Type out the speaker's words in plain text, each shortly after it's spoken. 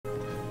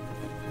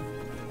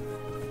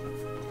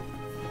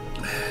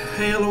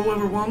Hey, hello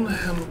everyone,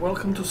 and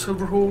welcome to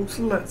Silverhawk's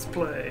Let's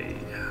Play.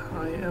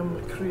 I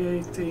am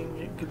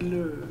creating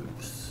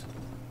gloves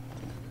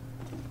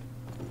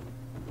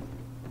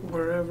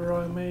wherever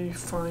I may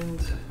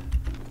find.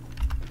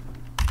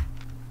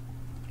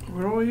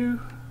 Where are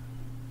you?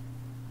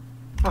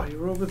 Ah,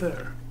 you're over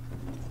there.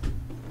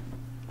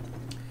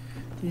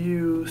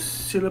 You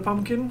silly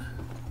pumpkin.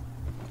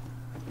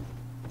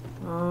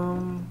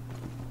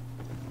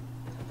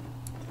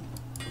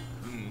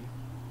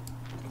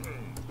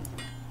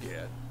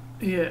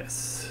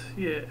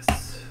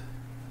 Yes.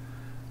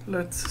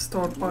 Let's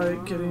start by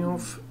getting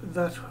off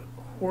that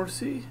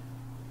horsey.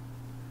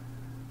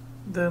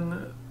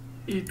 Then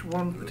eat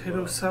one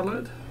potato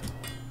salad.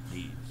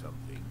 Need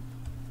something.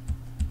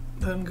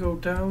 Then go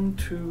down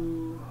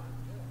to...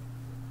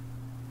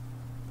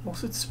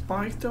 Was it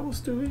Spike that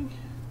was doing?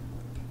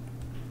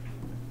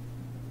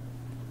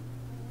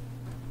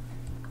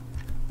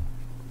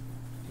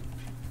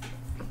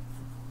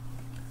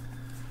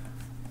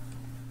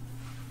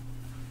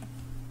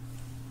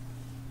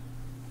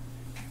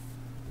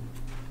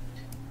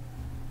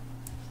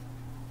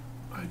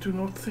 I do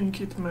not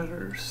think it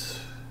matters.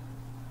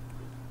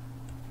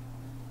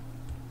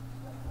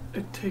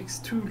 It takes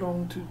too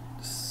long to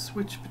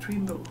switch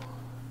between them.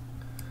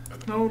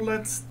 No,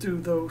 let's do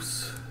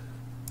those.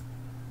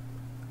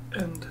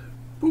 And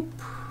boop.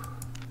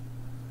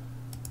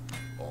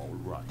 All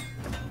right.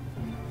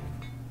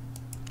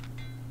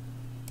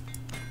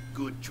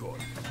 Good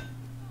choice.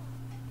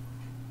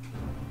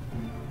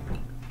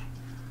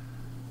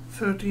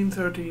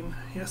 13,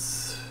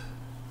 yes.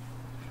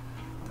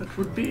 That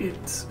would be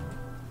it.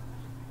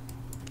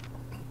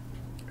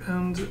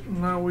 And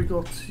now we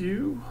got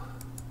you.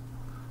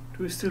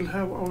 Do we still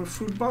have our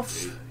food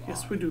buff?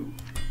 Yes, we do.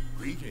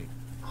 Greeting.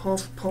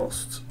 Half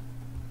past.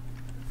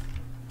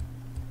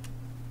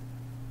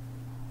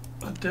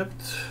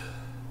 Adept.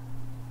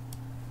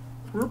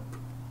 Whoop.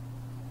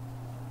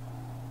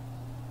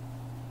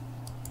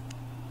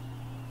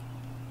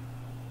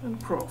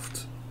 And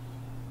craft.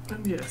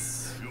 And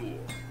yes. Sure.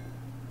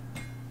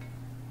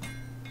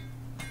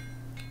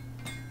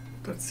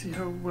 Let's see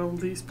how well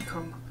these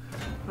become.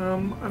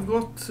 I've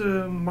got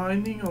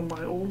mining on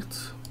my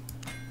alt.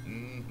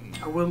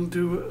 I will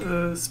do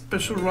a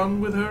special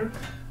run with her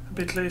a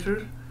bit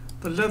later.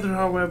 The leather,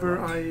 however,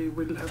 I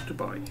will have to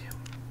buy.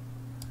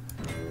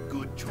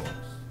 Good choice.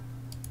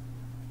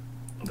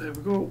 There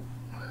we go.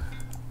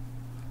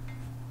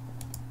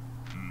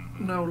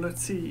 Now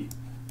let's see.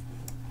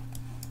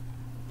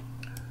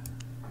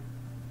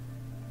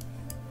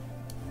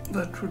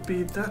 That would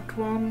be that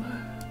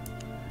one.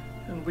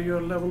 And we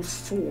are level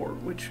 4,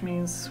 which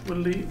means we'll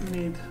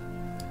need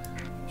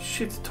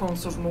shit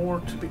tons of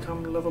more to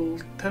become level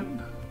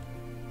 10.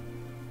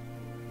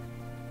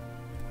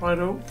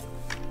 Righto.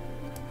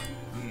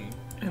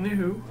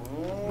 Anywho,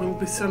 we'll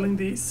be selling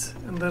these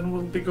and then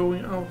we'll be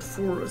going out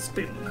for a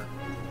spin.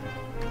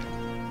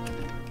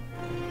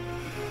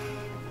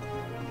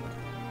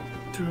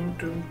 Doom,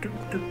 doom, doom,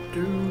 doom,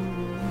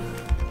 doom.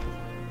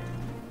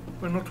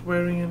 We're not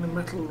wearing any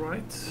metal,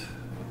 right?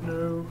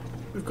 No.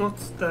 We've got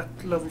that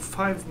level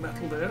 5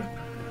 metal there,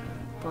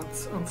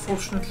 but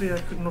unfortunately I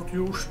could not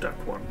use that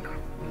one.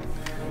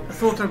 I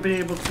thought I'd be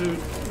able to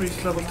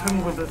reach level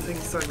 10 with the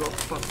things I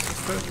got, but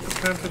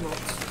apparently not.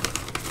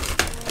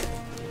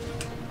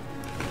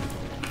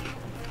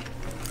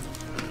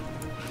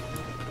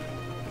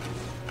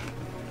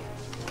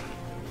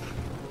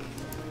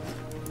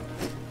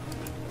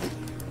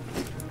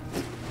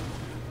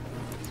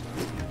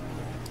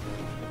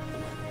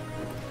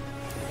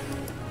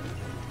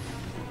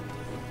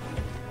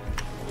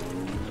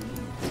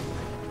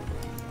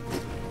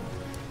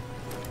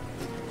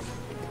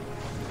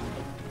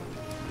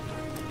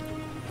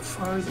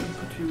 And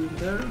put you in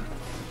there.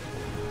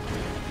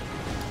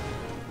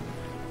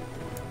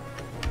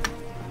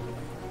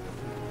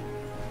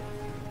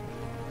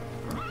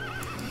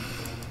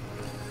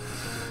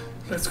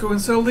 Let's go and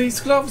sell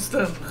these gloves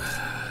then.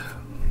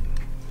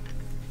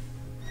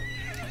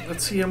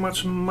 Let's see how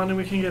much money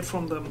we can get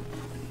from them.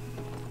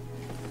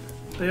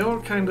 They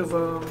are kind of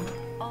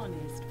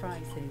honest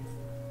prices.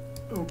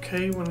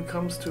 Okay when it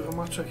comes to how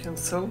much I can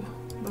sell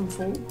them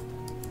for.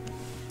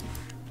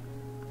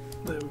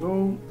 There we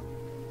go.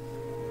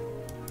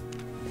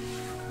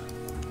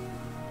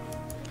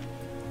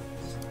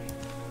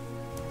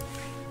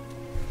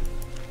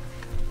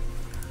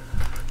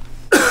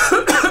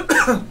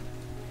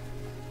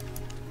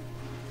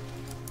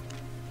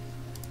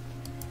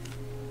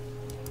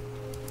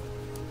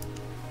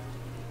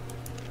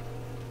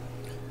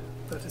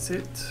 That is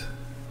it.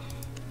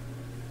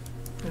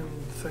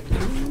 And thank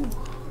you.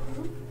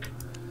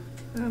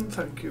 And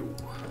thank you.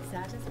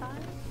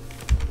 Satisfied?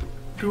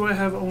 Do I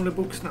have only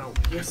books now?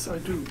 Yes, I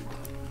do.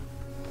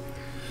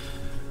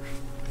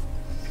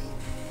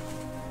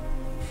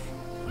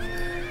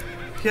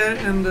 Yeah,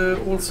 and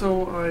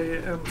also I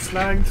am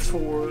flagged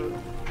for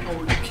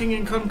our king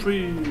and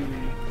country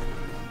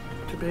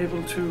to be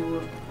able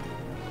to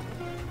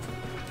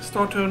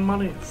start to earn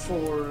money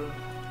for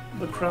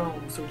the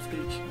crown, so to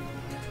speak.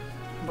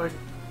 By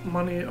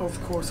money,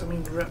 of course, I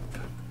mean rep.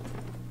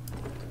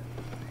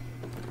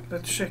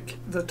 Let's check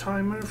the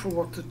timer for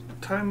what the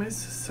time is.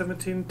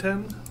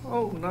 17:10.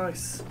 Oh,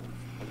 nice.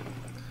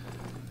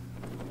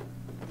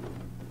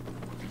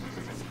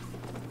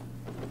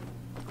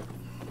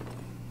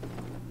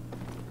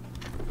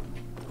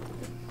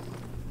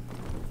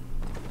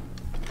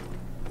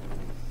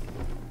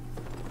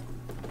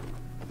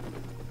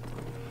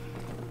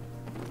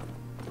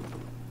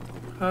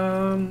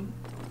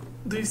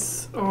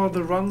 These are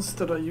the runs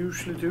that I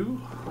usually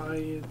do.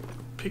 I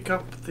pick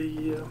up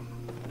the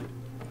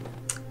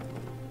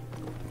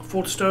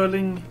Fort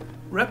Sterling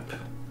rep,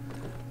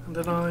 and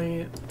then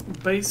I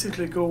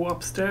basically go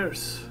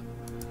upstairs.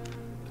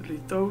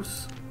 Delete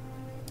those.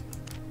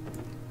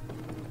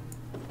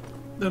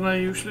 Then I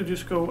usually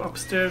just go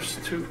upstairs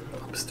to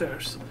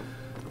upstairs.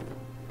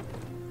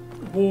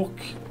 Walk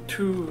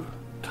 2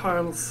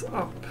 tiles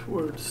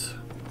upwards.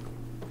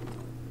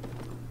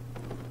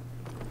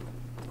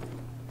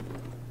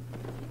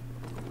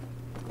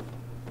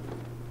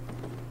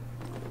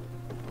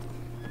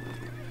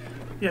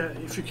 Yeah,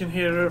 if you can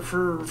hear a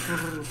frr,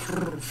 frr,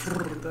 frr,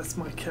 frr, that's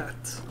my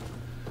cat.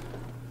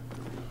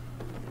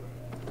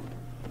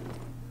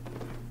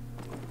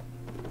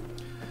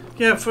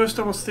 Yeah, first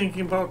I was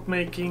thinking about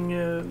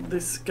making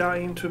this guy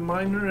into a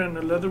miner and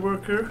a leather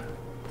worker,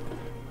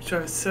 which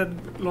I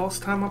said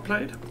last time I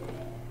played.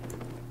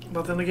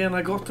 But then again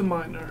I got the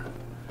miner,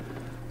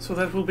 so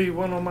that will be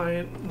one of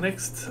my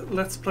next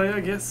Let's Play,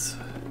 I guess.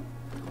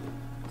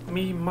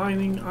 Me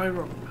mining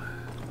iron.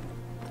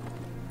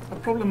 I'll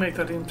probably make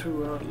that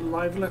into a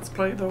live Let's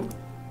Play though.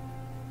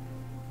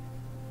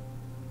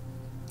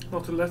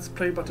 Not a Let's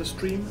Play, but a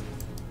stream.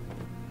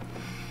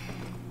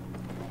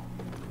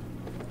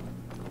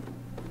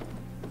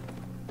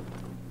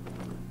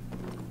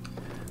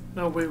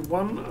 Now we're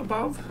 1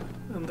 above,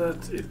 and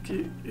that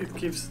it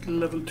gives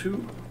level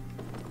 2.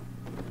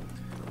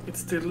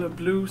 It's still a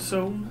blue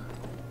zone.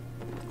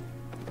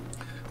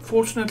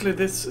 Fortunately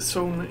this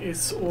zone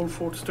is all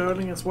Fort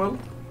Sterling as well.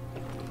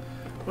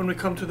 When we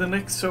come to the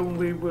next zone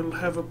we will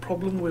have a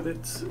problem with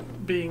it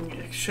being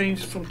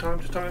exchanged from time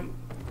to time.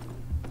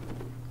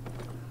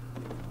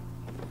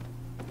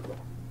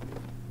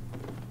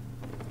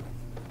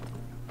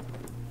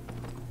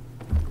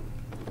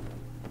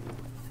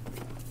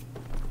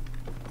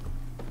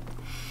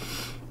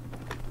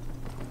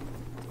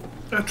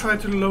 I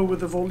tried to lower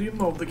the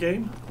volume of the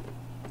game.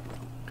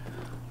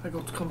 I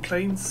got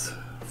complaints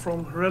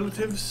from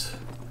relatives.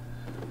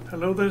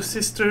 Hello there,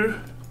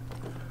 sister.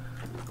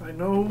 I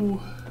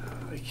know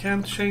I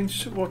can't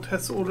change what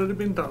has already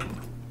been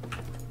done.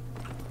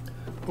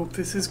 Hope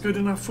this is good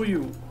enough for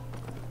you.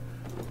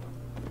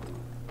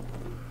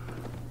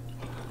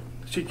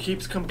 She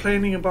keeps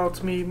complaining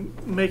about me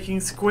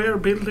making square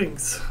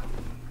buildings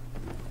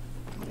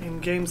in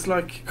games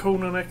like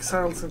Conan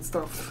Exiles and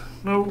stuff.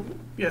 No,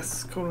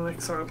 yes, Conan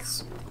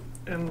Exiles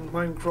and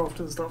Minecraft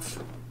and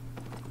stuff.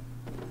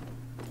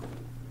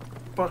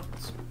 But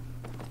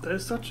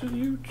there's such a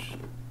huge...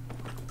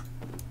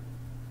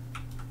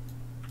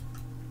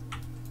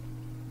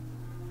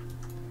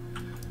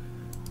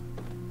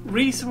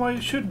 reason why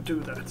you should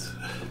do that.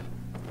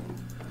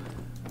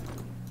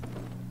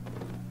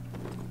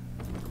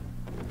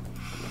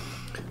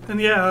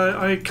 And yeah,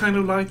 I kind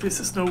of like this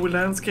snowy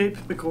landscape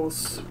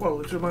because,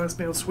 well, it reminds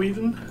me of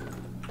Sweden,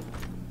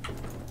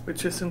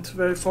 which isn't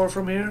very far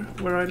from here,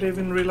 where I live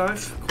in real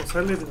life, because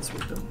I live in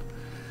Sweden.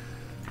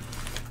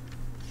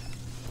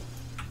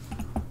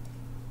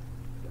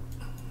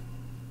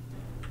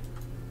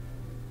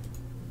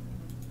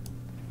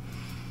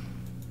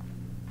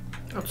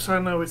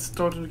 Outside now it's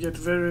starting to get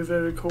very,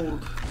 very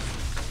cold.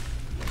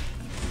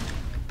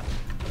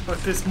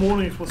 Like this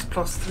morning it was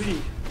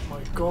 +3.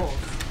 My god.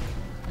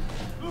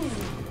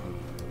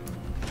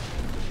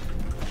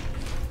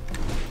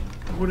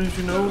 Wouldn't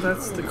you know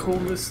that's the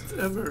coldest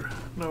ever?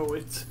 No,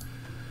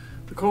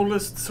 the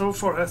coldest so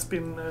far has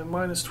been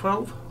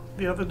 -12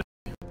 the other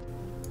day.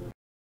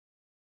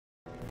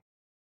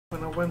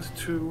 When I went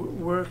to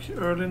work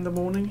early in the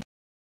morning.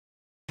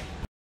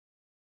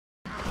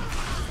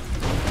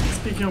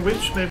 Speaking of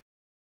which, maybe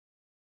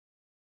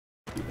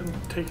I'm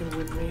taking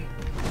with me.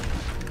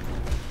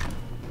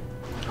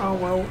 Oh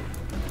well.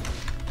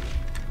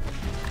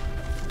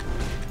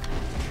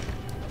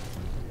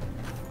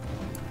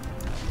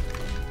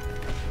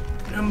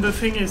 And the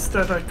thing is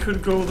that I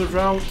could go the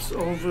route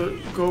of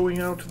going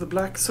out to the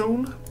black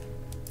zone,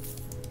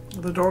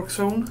 the dark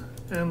zone,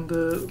 and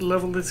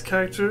level this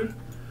character.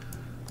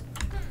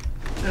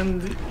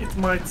 And it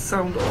might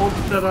sound odd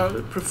that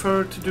I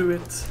prefer to do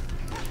it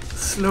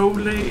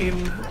slowly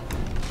in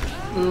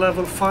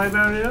level 5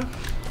 area,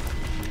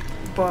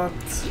 but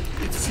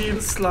it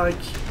feels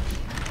like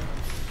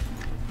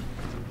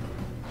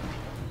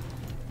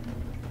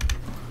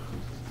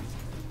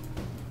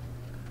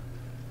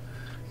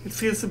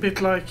a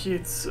bit like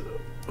it's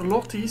a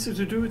lot easier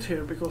to do it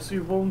here because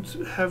you won't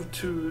have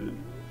to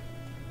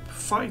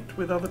fight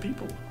with other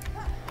people.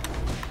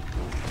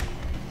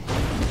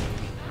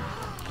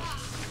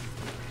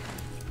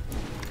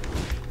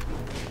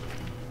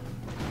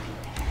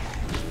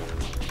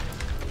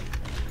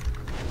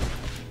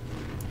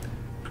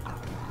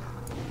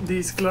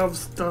 these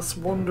gloves does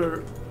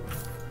wonder.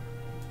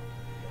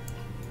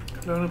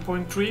 Learning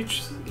point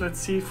reached. Let's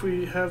see if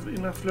we have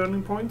enough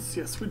learning points.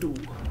 Yes, we do.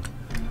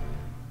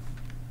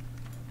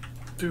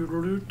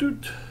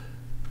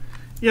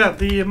 Yeah,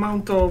 the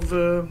amount of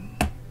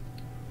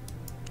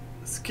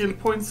skill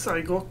points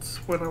I got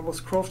when I was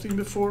crafting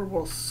before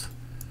was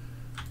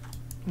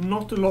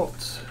not a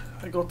lot.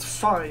 I got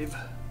 5.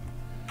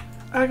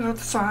 I got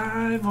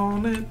 5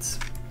 on it.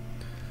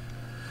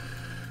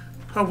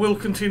 I will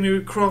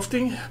continue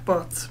crafting,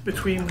 but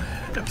between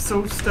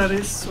episodes, that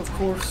is, of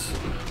course.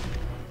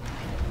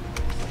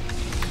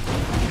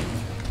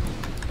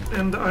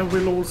 And I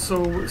will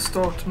also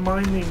start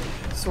mining,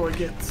 so I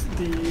get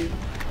the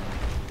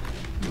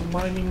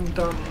mining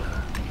done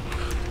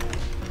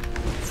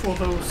for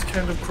those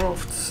kind of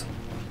crafts.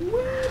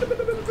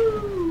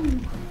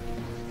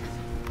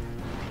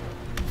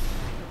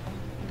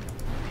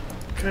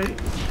 Okay,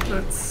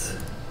 let's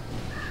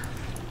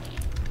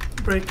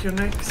break your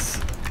necks.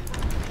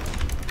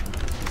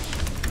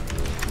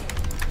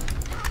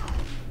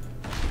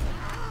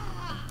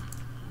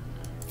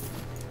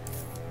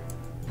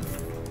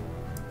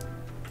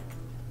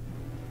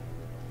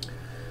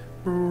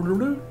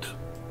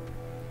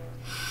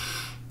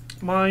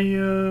 My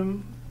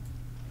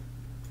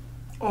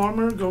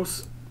armor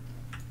goes.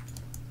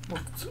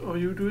 What are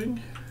you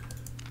doing?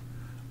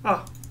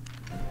 Ah,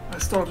 I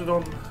started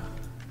on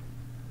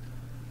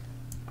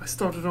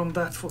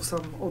that for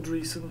some odd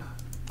reason.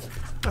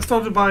 I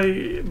started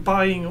by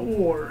buying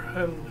ore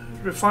and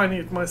refining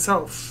it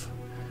myself,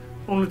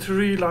 only to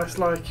realize,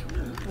 like,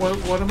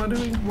 what am I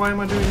doing? Why am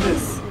I doing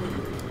this?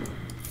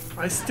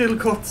 I still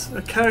got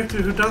a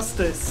character who does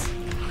this.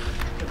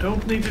 I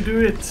don't need to do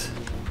it.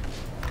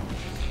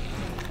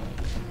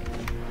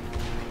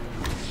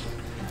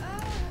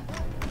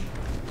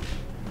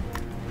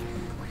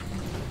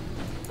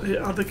 The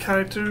other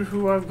character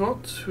who I've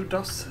got who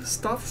does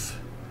stuff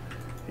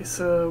is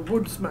a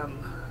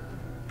woodsman.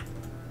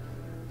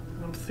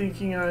 I'm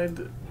thinking I'd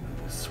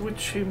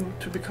switch him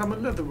to become a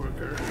leather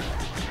worker.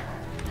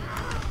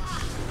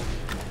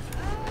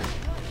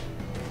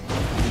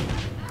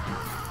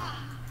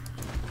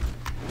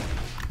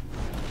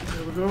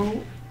 There we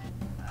go.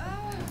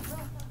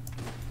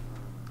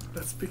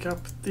 Let's pick up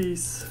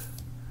these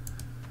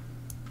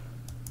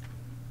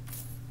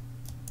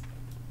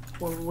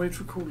while we wait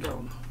for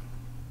cooldown.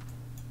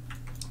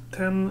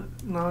 10,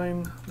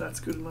 9, that's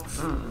good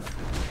enough.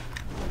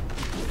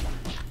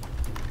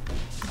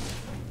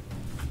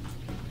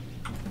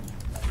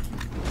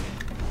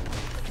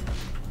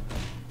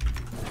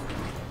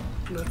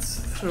 Let's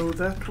throw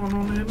that one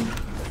on him.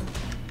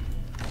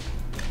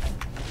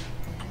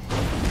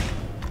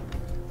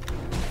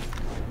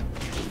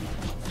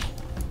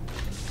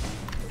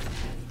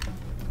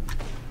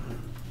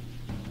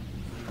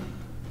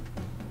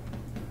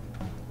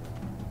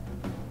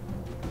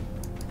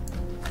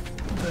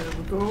 There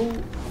we go.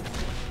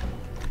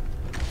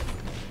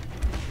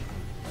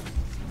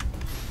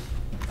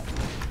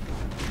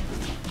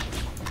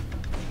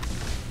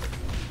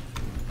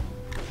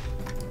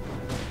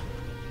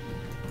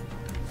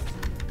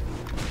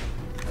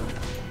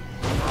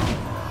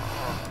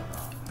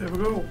 There we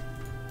go.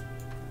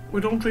 We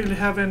don't really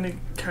have any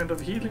kind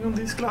of healing on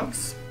these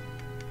gloves.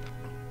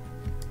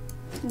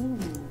 Ooh,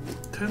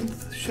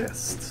 10th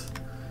chest.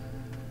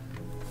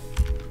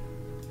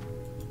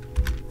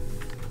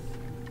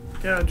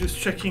 Yeah, just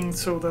checking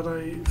so that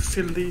I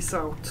fill these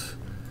out.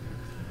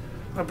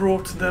 I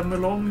brought them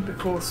along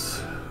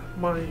because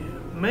my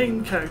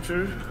main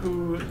character,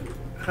 who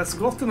has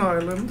got an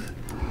island,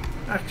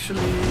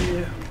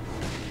 actually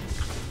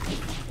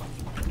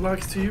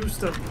likes to use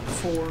them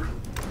for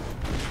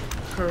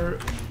her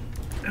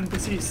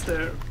NPCs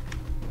there.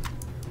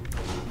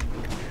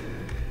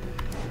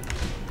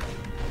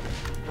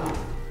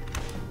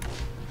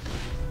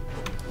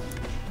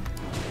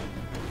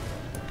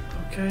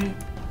 Okay,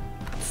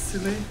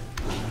 silly.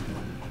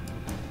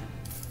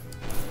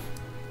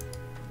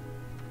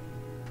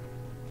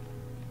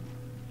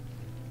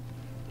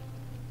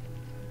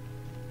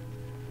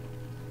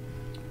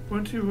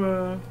 Weren't you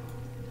a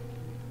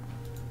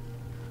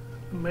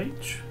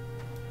mage?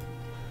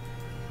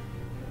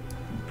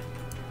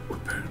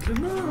 Apparently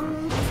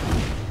not.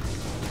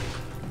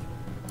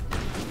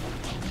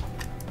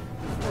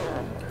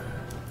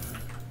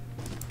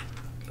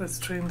 Let's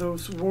train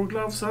those war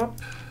gloves up.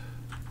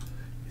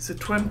 Is it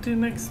 20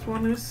 next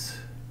one is?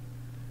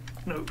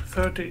 No,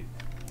 30.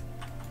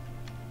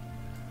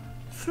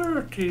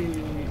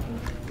 30!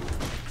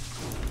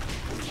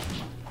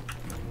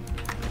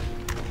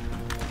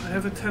 I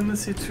have a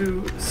tendency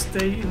to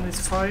stay in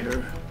this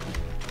fire.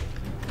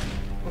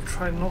 I'll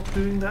try not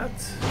doing that.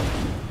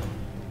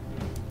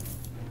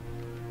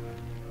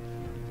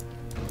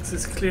 This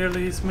is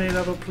clearly is made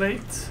out of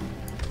plate.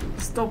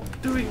 Stop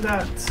doing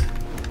that!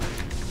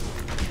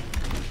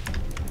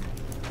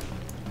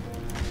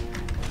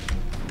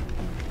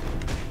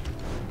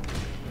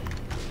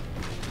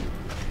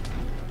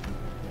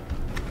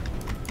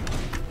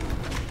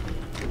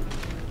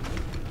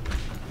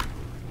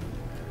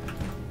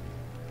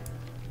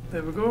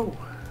 There we go.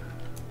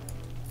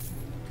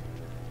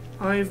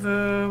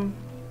 I've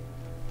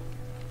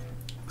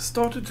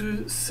started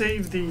to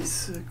save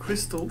these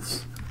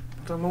crystals,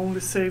 but I'm only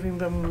saving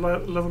them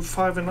level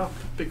 5 and up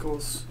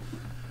because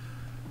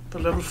the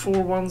level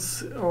 4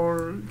 ones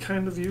are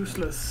kind of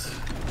useless.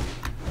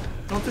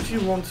 Not if you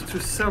want to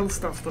sell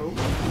stuff though,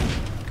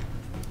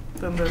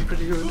 then they're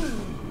pretty good.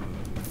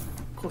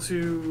 Because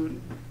you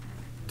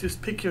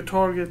just pick your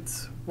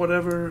target,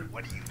 whatever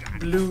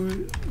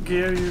blue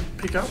gear you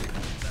pick up,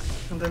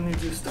 and then you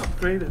just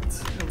upgrade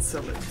it and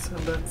sell it. And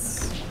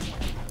that's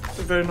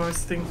a very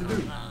nice thing to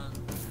do.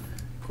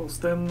 Because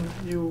then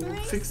you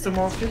fix the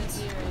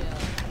market,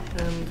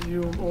 and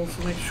you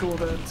also make sure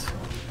that...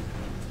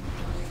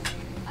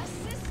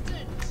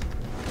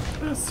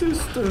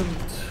 Assistant!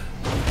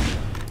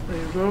 There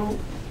you go.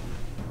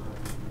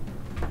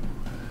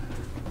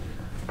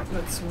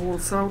 Let's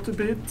waltz out a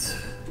bit.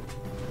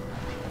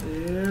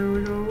 There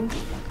we go.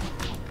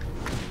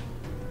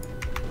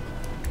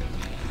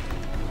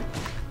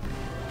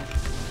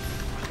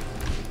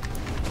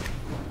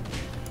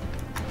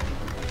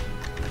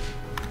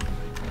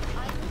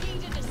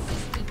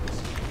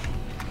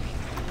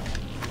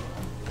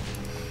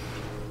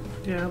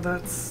 Yeah,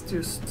 that's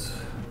just...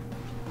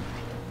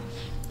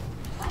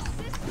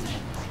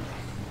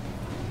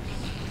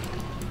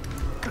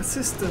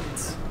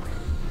 Assistant.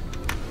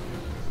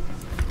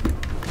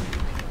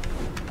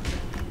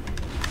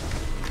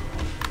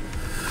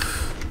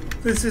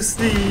 This is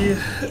the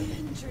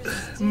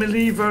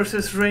melee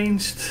versus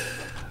ranged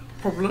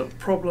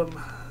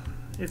problem.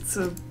 It's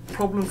a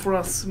problem for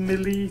us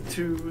melee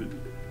to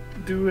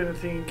do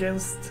anything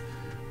against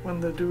when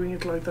they're doing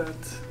it like that.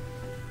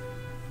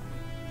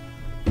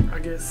 I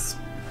guess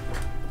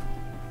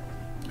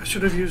I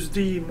should have used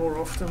D more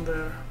often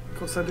there,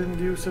 because I didn't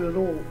use it at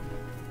all.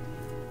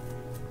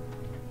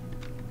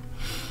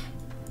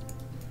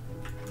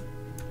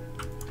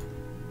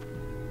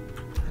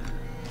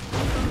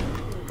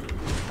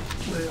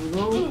 There we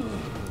go.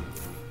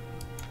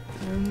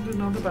 And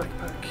another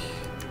backpack.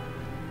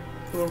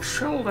 We'll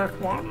shell that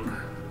one.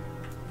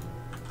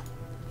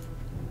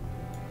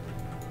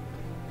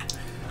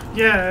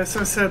 Yeah, as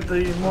I said,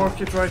 the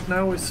market right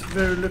now is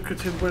very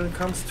lucrative when it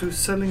comes to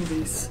selling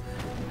these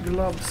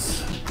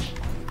gloves.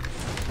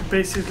 You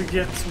basically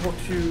get what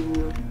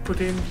you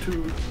put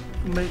into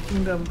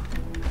making them,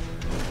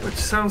 which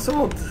sounds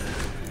odd,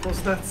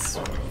 because that's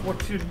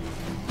what you'd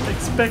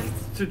expect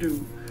to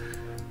do.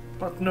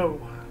 But no,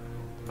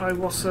 I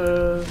am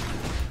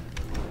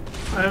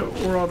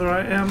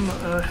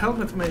a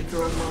helmet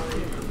maker on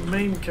my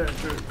main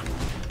character.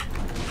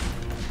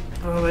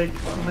 I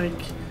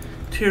make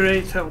Tier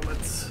 8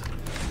 helmets,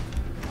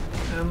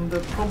 and the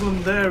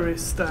problem there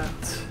is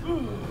that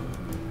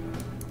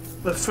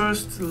the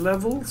first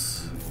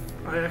levels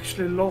I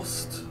actually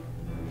lost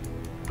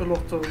a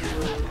lot of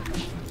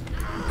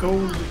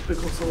gold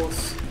because I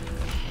was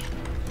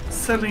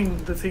selling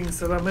the things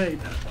that I made,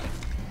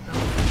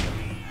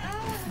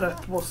 and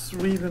that was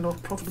really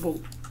not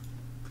profitable.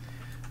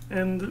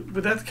 And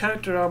with that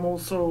character I'm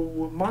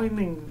also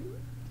mining,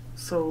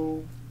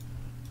 so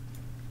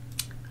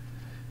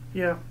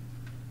yeah.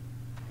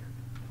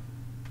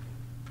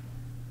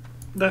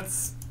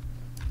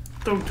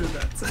 Don't do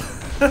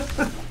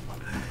that.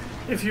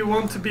 If you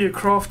want to be a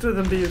crafter,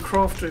 then be a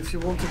crafter. If you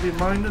want to be a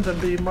miner, then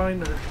be a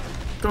miner.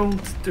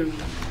 Don't do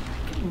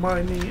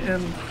mining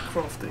and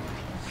crafting.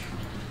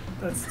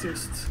 That's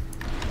just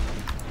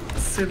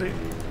silly.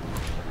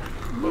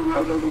 Move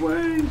out of the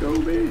way,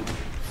 Dobie.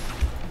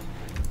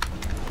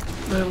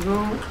 There we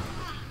go.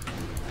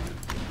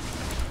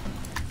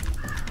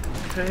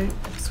 Okay,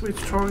 switch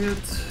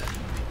target.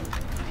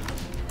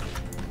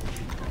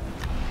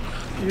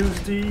 Use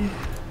D.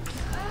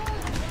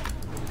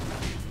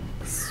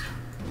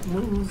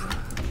 Move.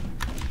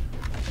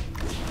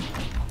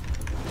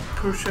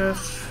 Push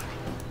F.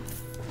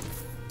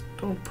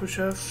 Don't push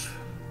F.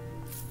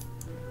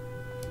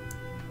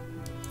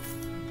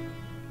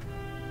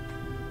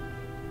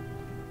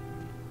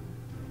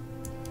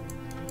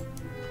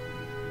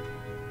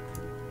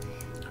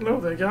 Hello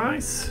there,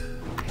 guys.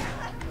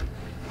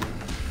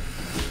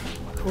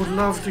 I would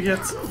love to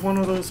get one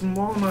of those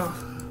mana.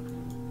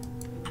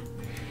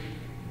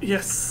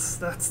 Yes,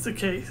 that's the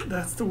case.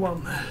 That's the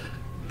one.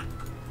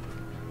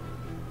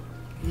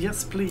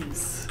 Yes,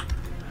 please.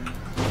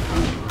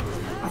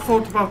 I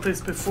thought about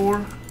this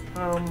before.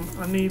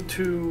 I need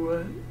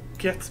to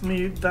get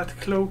me that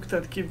cloak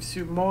that gives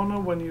you mana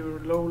when you're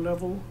low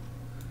level.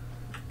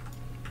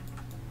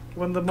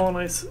 When the mana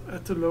is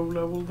at a low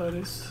level, that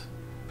is.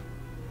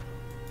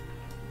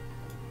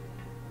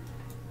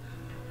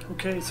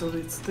 Okay, so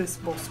it's this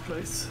boss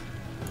place.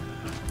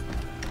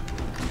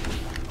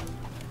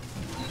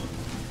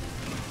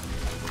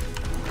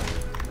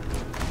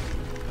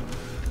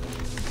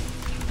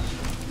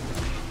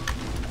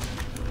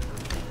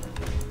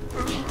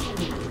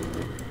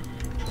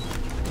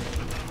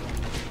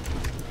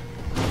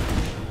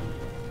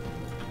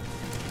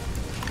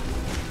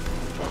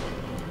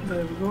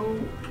 There we go.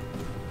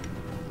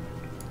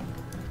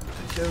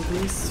 Take care of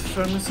these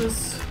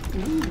furnaces.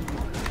 Ooh,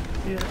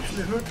 he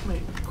actually hurt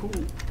me. Cool.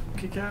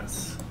 Kick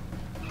ass.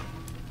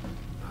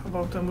 How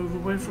about I move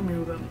away from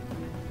you then?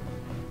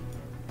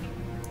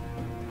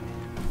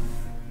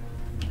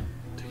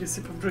 Take a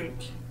sip of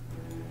drink.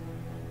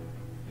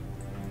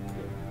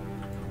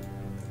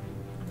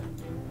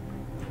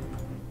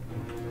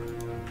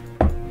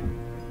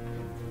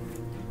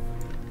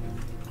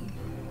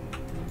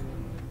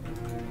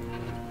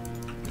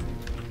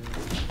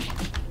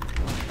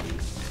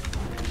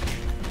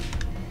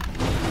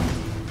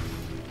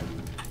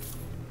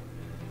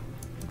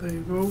 There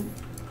you go.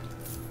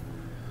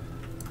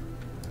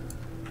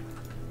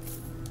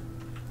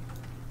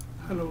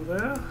 Hello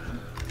there.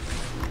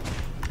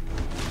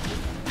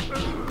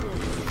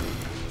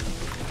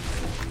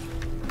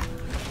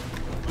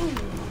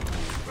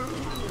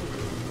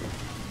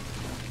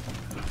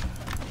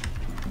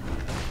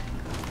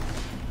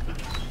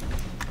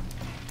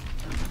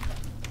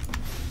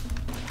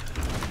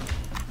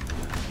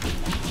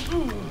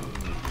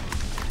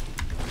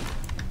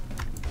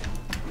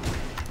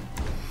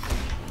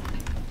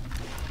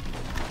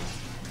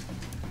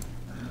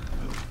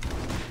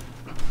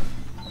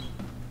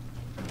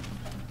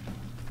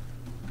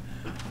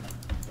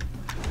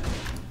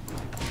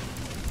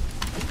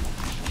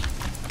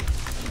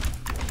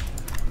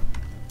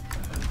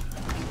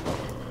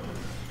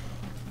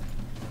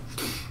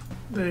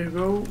 There you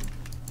go.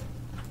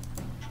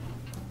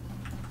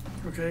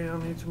 Okay, I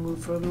need to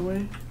move further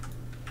away.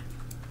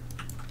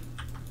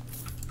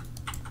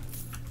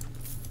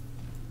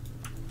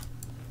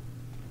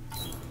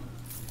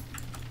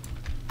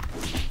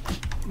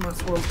 Might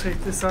as well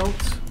take this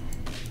out.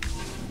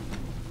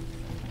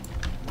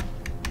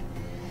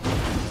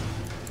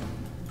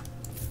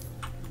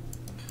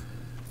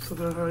 So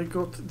that I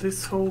got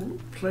this whole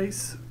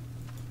place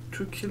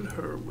to kill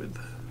her with.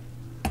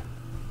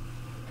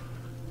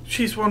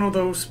 She's one of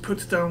those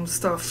put down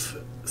stuff,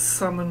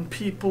 summon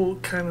people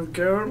kind of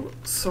girl,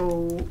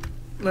 so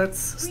let's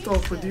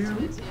start with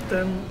you,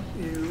 then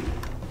you.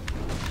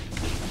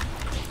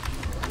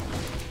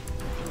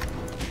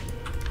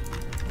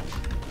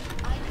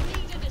 I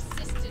needed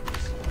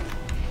assistance.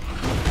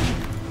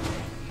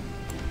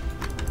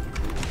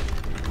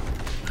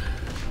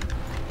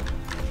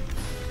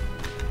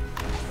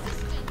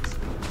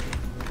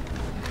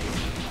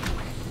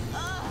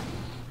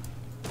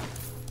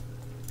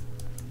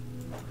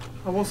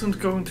 I wasn't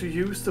going to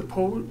use the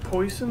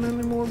poison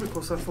anymore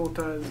because I thought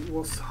I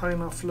was high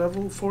enough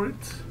level for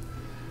it.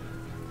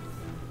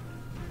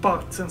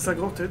 But since I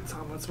got it,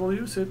 I might as well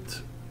use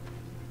it.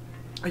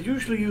 I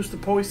usually use the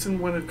poison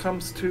when it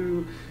comes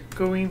to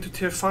going into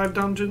tier 5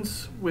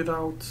 dungeons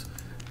without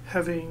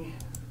having...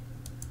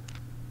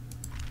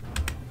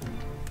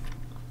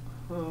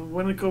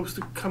 when it goes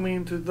to coming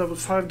into level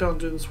 5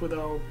 dungeons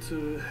without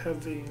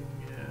having...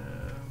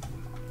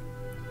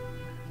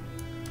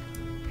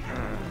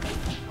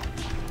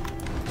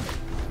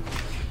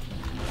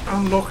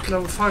 unlocked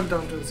level 5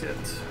 dungeons yet.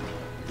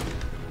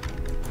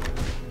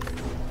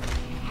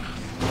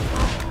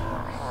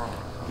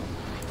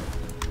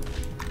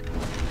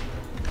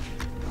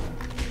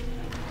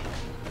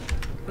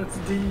 Let's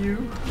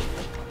DU.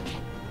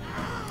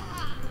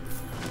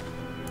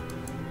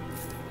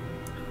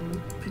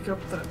 And pick up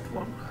that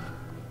one.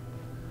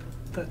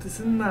 That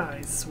is a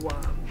nice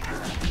one.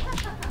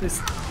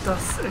 This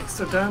does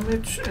extra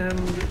damage and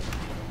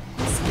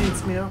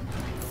speeds me up.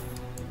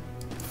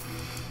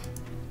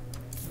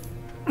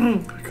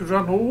 I could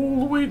run all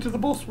the way to the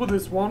boss with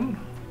this one.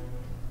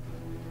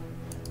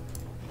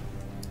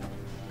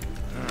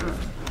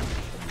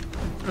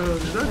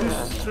 Did I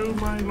just throw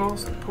my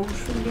last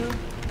potion there?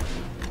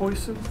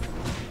 Poison?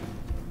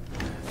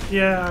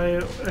 Yeah, I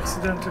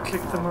accidentally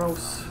clicked the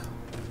mouse.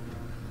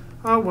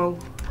 Ah well,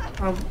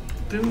 I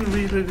didn't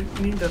really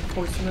need that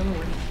poison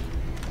anyway.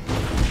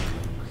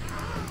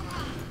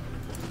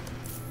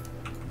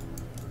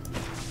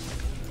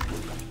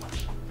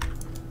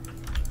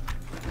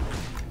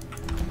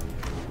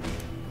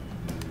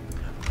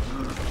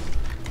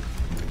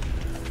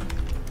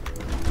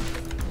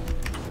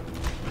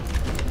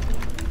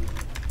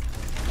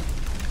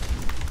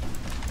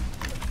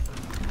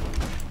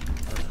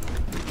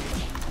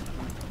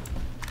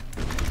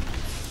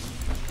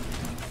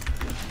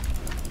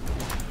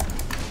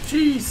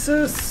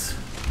 Jesus!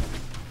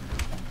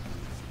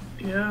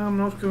 Yeah, I'm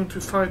not going to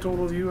fight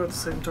all of you at the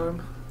same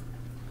time.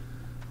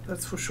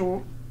 That's for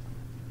sure.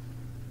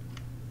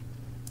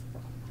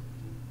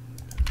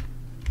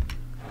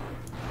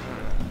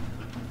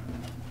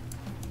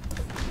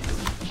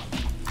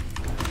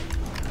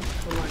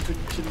 I'd like to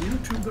kill you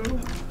too, though.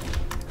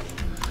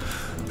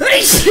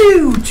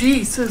 Achoo!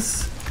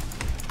 Jesus!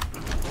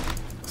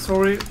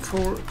 Sorry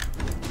for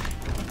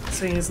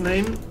saying his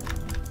name.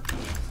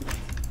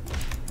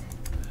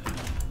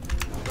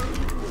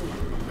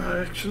 I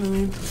actually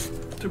need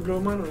to blow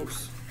my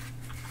nose.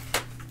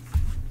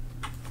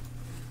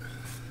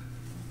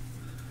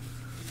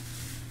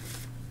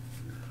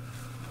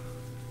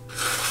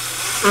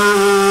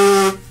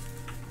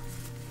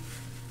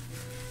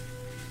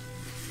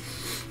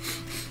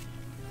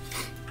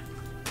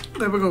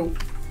 There we go.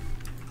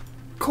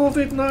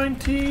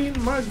 COVID-19,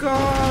 my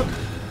god!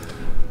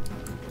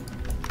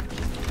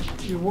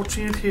 You're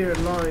watching it here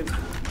live.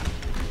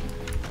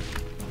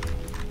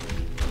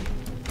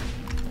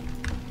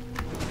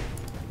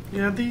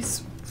 Yeah,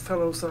 these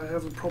fellows I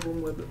have a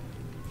problem with.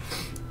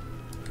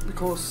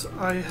 Because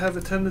I have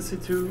a tendency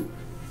to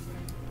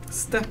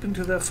step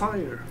into their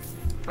fire.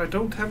 I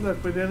don't have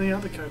that with any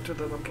other character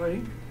that I'm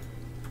playing.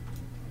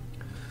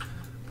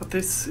 But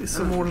this is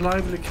a more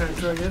lively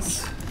character, I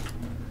guess.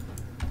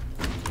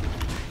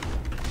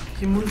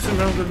 He moves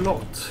around a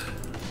lot.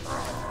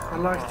 I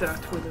like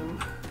that with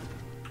him.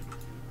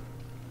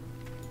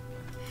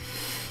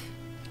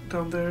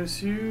 Down there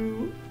is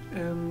you,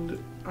 and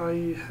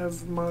I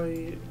have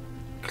my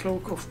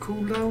cloak of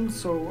cooldown,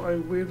 so I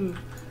will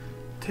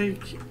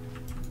take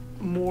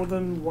more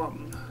than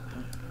one.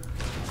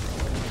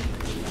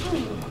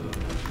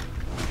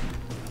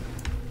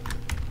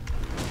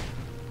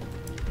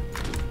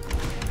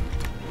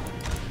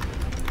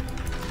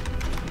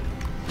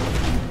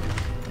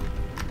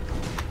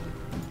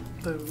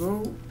 There we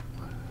go.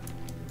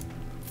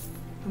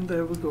 And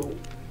there we go.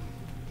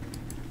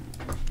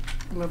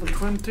 Level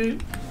 20.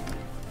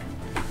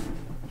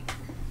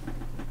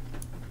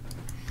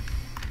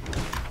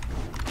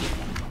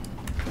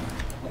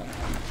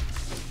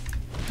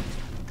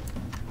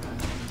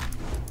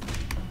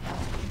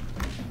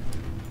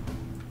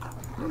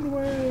 Run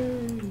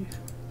away!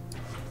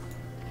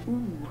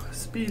 Ooh,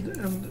 speed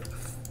and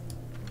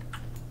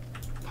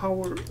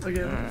power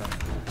again.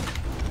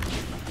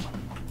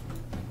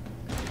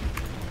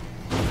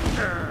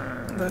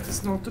 That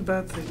is not a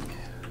bad thing.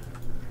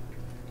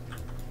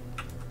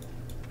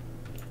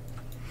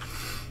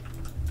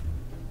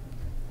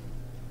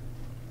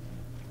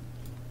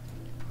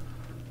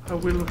 I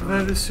will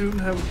very soon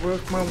have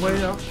worked my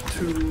way up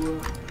to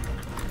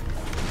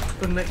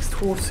the next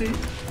horsey.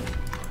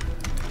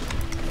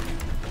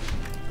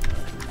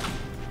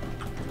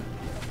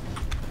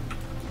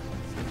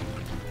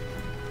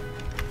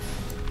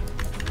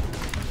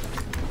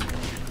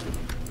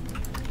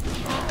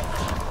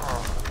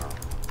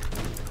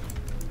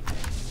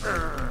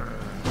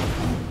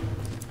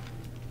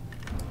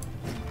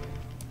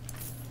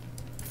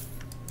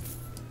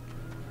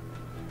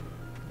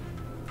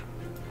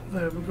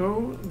 There we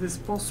go. This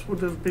boss would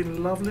have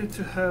been lovely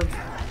to have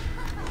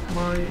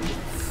my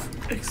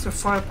extra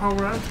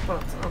firepower at,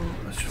 but I'm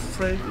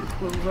afraid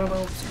it will run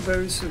out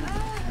very soon.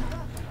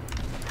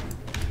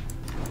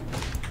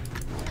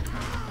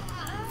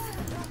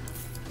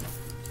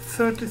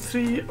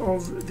 $33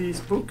 of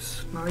these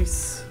books,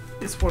 nice,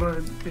 is what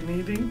I've been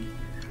needing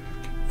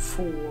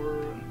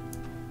for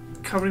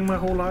covering my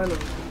whole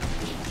island.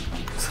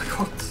 So I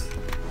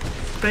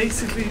got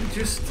basically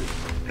just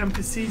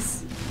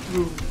NPCs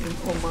room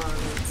on my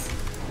islands,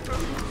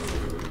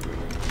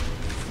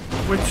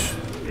 which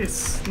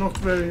is not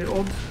very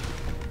odd,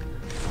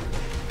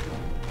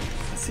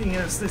 seeing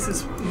as this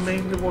is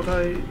mainly what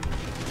I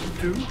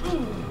do.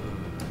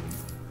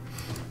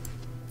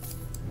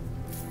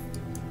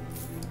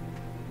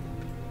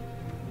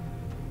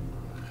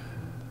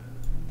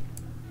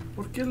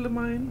 What guild am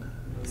I in?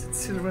 Is it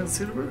Silver and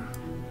Silver?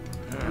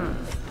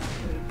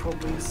 It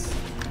probably is.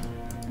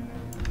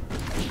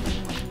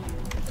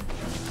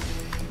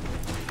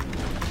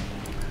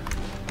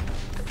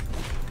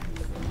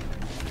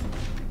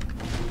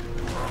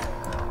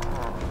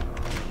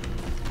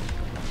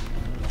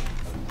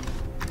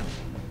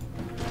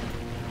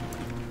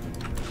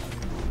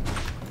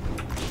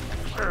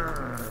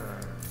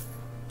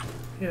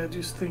 Yeah,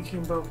 just thinking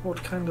about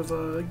what kind of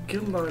a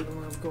guild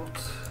island I've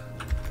got.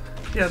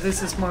 Yeah,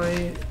 this is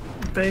my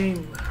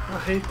bane. I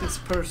hate this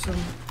person.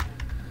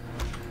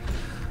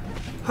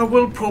 I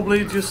will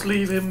probably just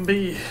leave him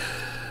be.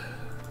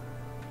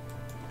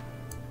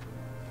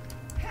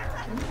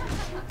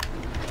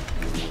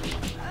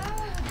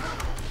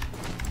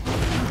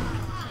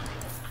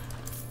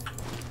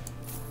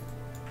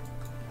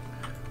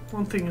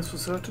 One thing is for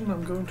certain,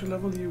 I'm going to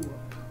level you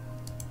up.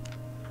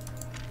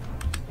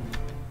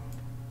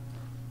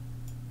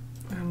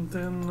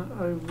 Then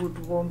I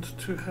would want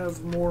to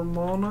have more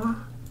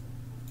mana.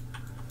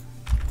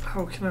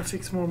 How can I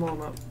fix more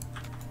mana?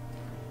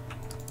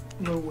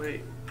 No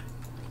way.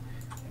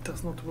 It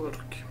does not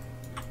work.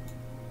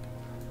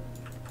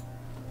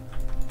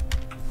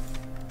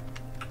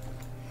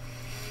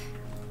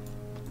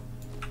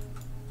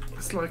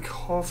 It's like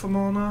half a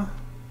mana.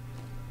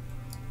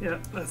 Yeah,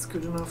 that's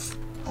good enough.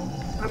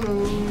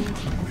 Hello.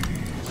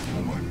 Please,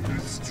 my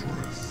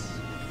mistress.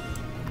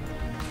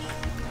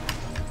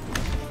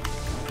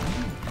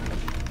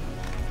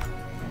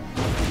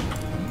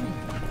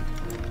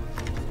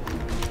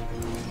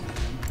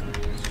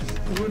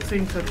 I would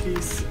think that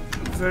he's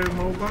very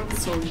mobile,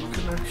 so you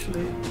can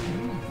actually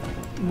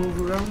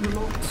move around a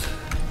lot.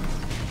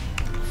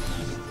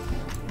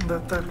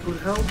 That would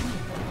help.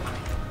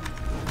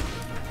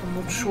 I'm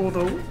not sure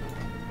though.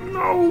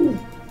 No!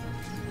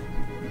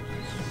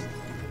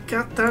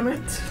 God damn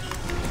it!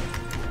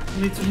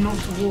 You need to not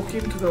walk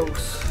into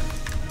those.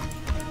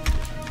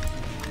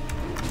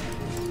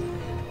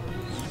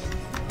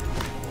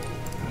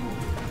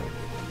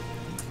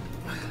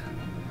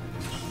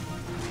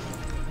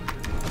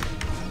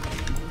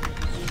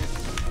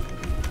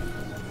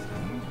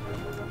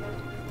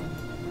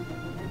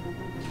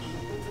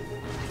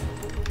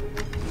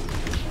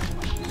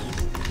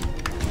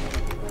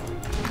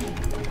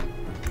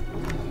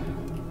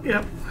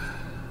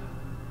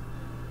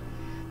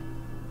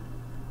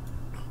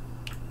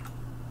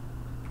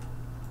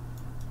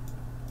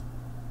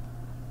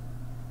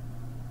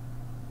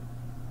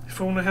 If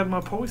I only had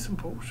my poison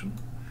potion.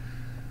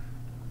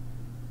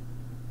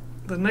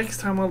 The next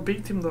time I'll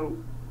beat him though,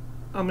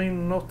 I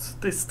mean not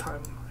this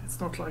time, it's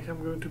not like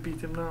I'm going to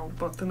beat him now,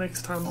 but the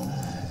next time,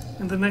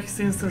 in the next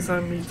instance I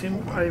meet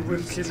him, I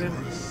will kill him.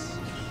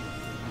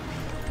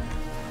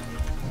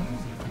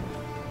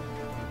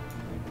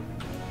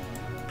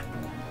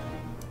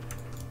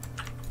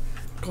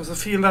 Because I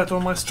feel that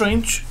on my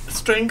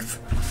strength,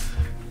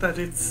 that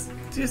it's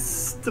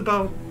just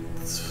about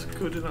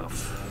good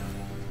enough.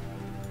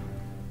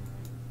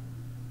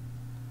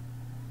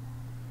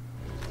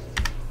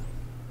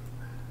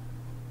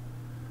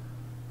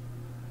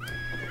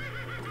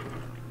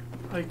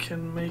 I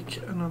can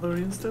make another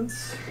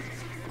instance.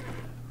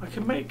 I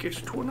can make it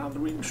to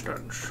another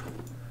instance.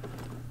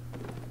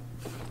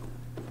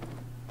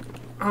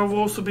 I've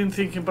also been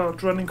thinking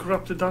about running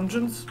corrupted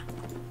dungeons.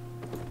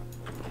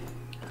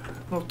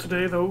 Not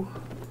today though.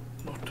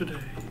 Not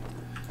today.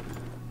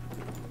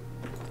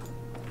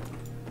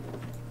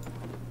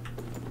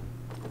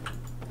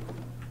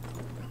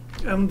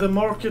 And the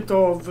market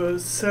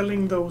of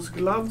selling those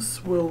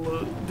gloves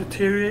will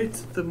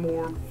deteriorate the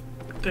more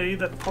day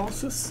that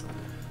passes.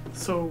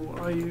 So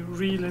I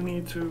really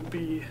need to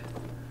be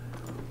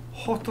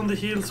hot on the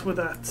heels with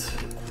that.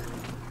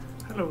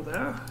 Hello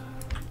there.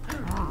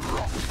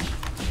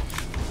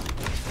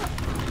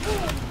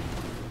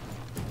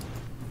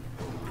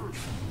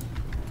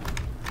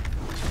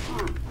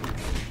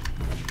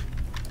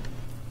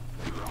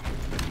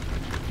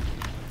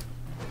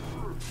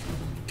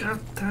 God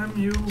damn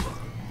you.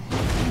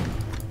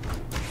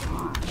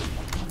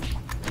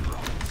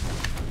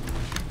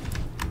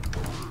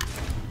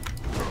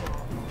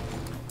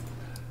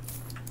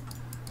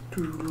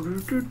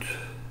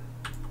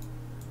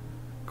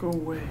 Go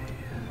away.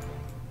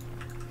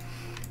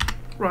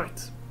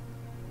 Right.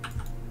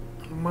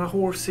 My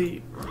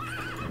horsey.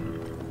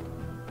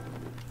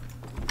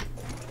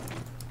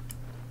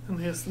 And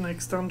here's the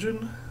next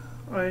dungeon.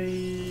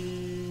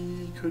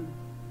 I could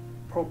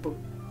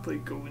probably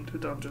go into a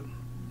dungeon.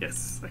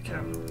 Yes, I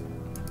can.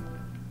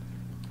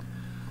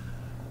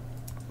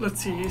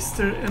 Let's see, is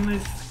there any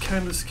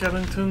kind of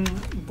skeleton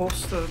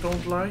boss that I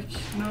don't like?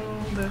 No,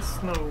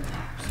 there's no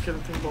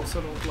skeleton boss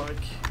I don't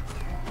like.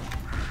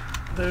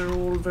 They're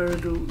all very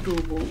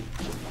doable.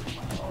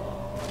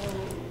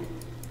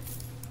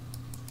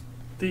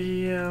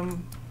 The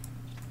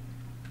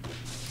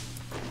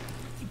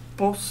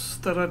boss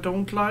that I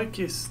don't like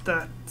is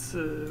that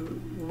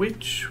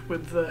witch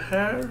with the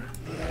hair,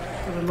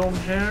 with the long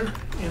hair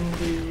in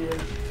the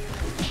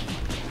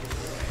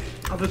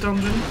other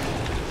dungeon.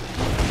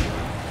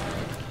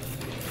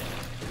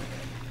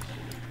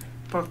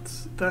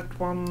 But that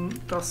one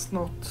does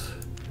not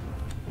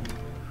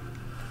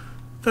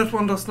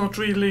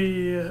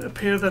really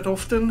appear that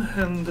often,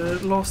 and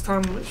last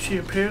time she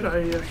appeared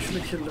I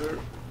actually killed her.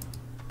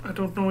 I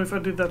don't know if I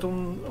did that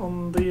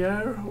on the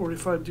air or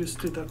if I just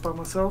did that by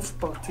myself,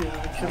 but yeah,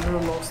 I killed her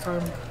last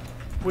time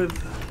with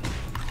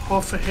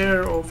half a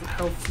hair of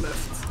health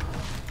left.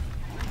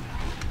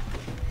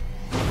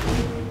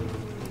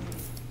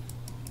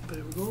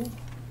 There we go.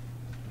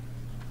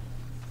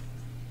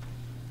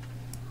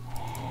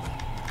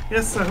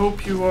 Yes, I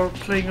hope you are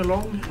playing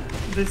along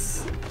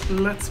this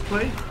Let's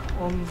Play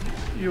on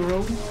your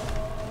own.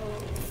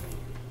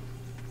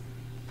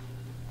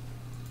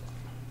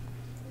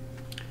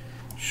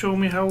 Show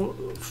me how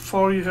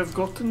far you have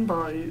gotten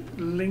by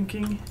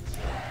linking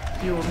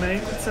your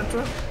name,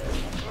 etc.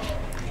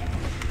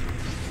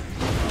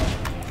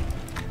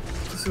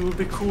 Because it would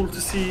be cool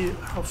to see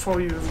how far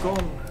you have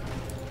gone.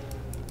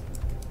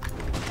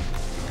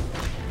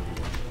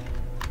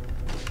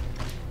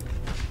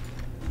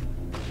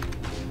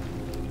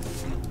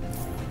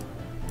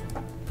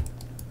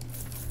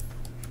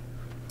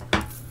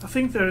 I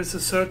think there is a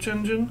search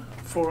engine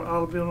for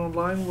Albion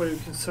Online where you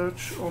can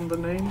search on the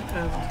name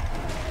and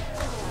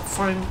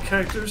find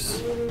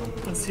characters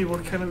and see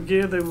what kind of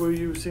gear they were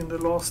using the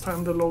last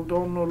time they logged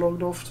on or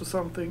logged off to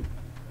something.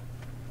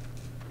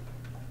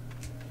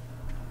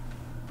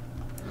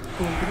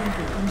 Boom, boom,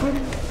 boom, boom, boom.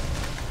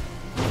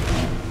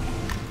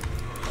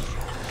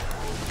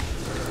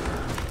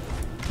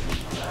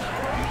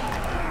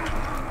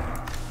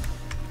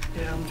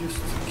 Yeah, I'm just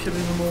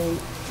killing them all.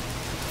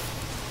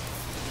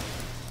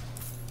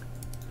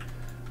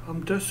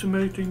 I'm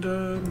decimating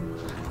them.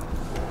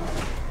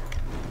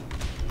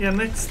 Yeah,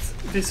 next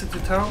visit to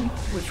town,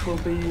 which will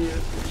be,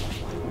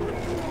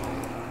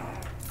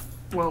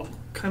 well,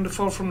 kind of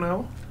far from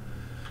now.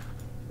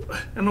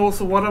 And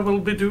also what I will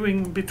be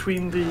doing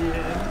between the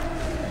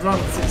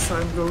runs is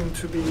I'm going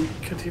to be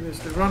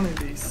continuously running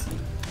these.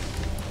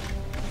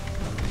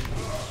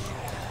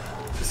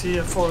 To see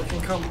how far I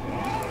can come.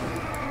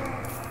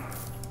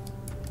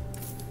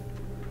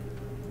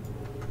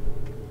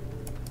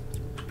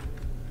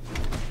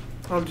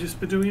 I'll just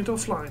be doing it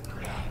offline.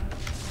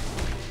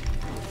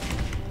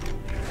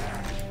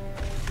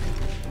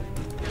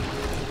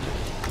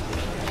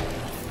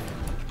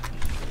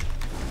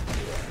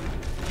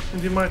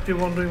 And you might be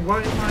wondering,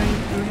 why am I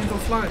doing it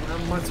offline? I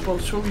might as well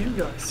show you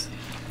guys.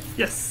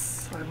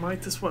 Yes, I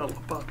might as well,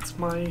 but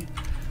my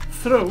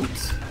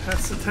throat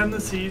has a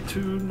tendency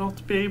to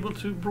not be able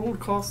to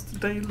broadcast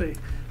daily.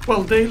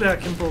 Well, daily I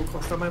can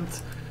broadcast, I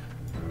meant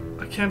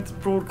I can't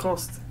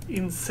broadcast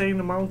insane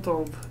amount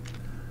of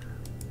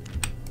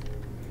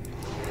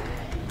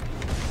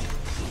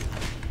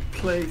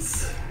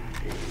plays.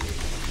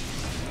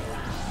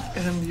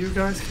 And you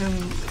guys can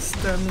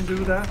stand and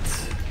do that.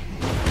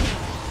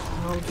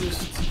 I'll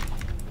just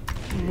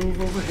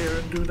move over here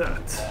and do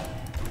that.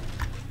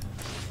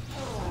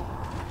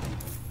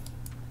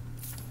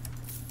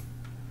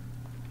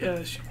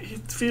 Yeah,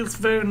 it feels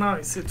very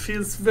nice. It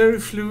feels very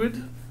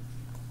fluid.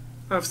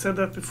 I've said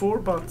that before,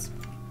 but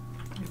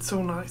it's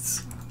so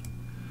nice.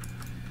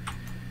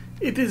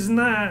 It is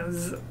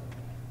nice.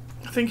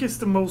 I think it's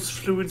the most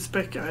fluid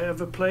spec I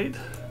ever played.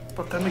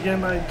 But then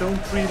again, I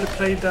don't really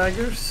play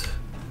daggers,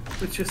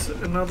 which is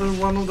another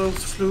one of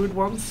those fluid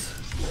ones.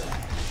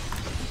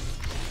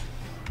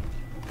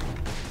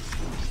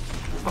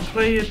 I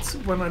play it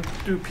when I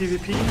do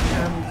PvP,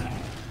 and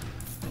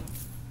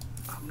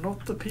I'm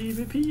not the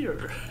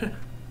PvPer.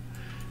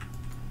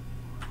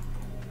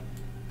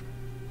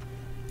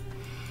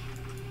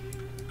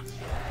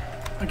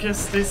 I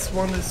guess this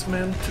one is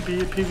meant to be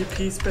a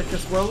PvP spec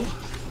as well.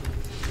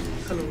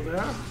 Hello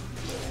there.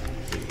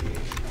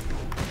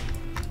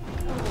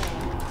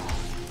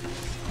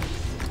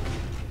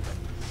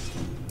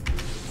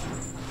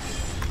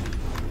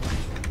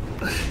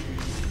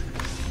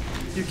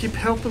 You keep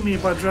helping me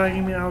by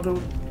dragging me out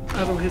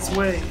of his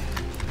way.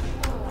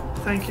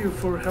 Thank you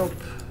for help.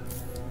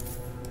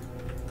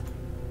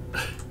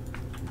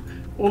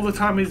 All the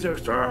time he's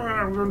just,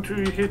 I'm going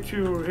to hit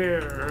you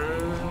here.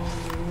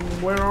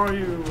 Where are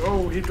you?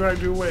 Oh, he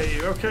dragged you away.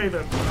 Okay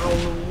then,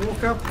 I'll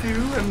walk up to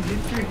you and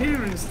hit you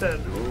here instead.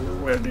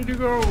 Where did you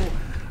go?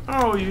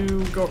 Oh,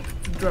 you got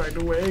dragged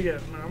away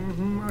again.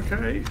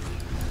 Okay.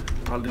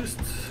 I'll just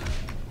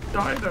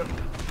die then.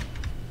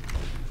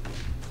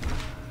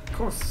 Of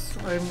course,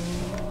 I'm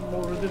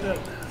already dead,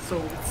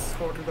 so it's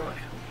hard to die.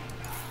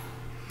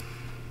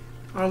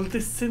 I'll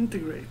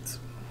disintegrate.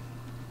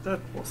 That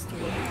was the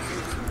word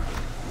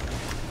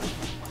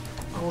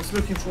I was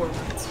looking for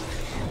it.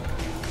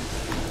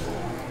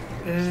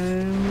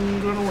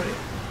 And run away.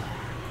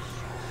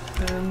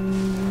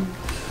 And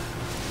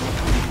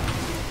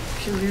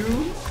kill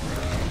you.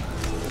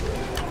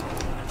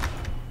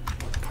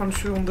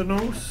 Punch you on the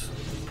nose.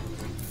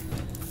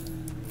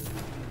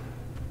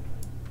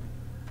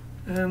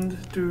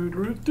 And do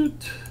root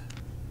it.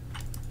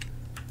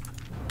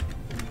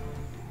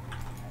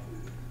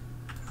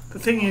 The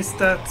thing is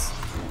that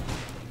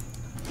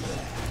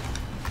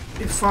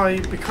if I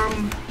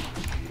become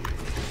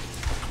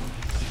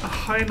a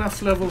high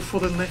enough level for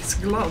the next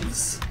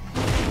gloves,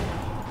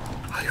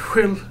 I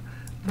will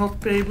not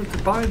be able to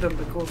buy them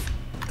because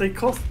they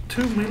cost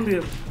 2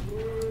 million.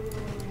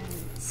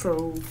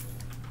 So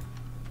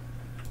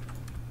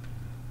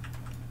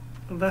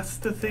that's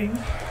the thing.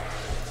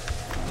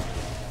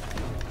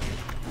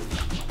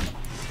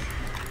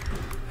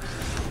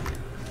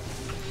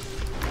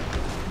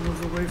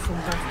 Move away from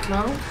that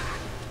cloud.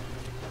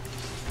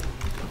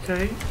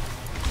 Okay,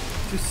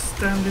 just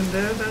stand in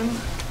there then.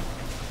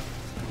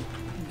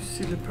 You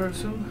silly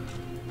person.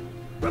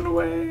 Run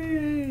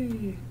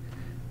away!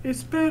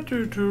 It's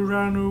better to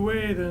run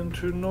away than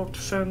to not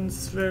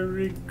fence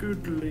very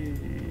goodly,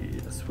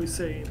 as we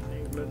say in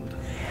England.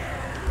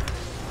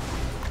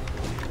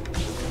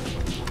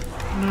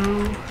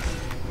 No,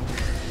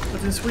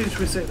 but in Swedish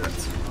we say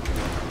that.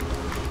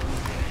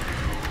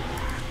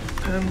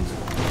 And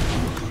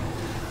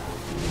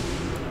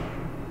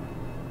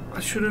I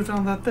should have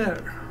done that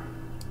there.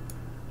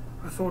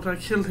 I thought I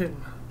killed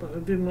him, but I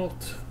did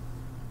not.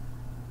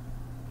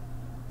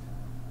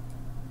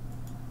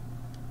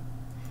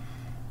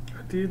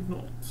 I did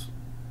not.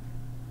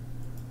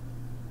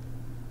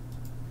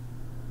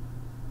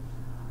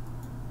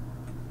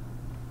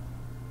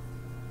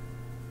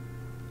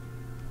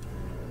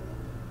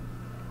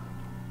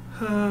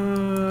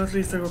 At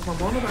least I got my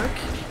mana back.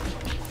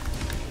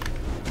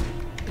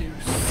 You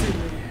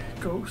silly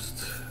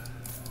ghost.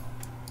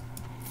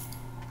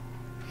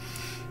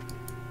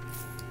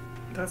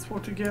 That's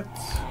what you get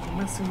for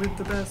messing with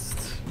the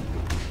best.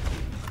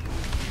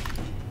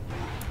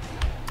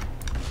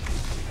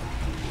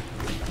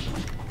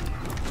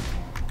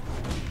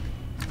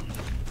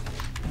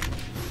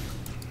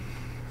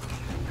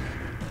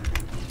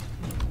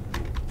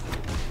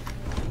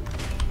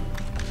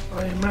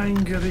 I'm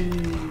angry.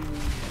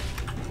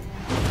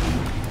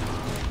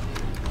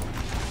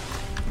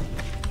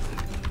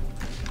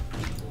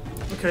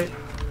 Okay,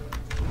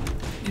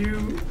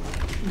 you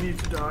need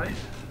to die.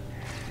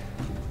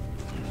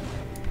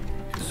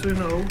 So you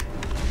know.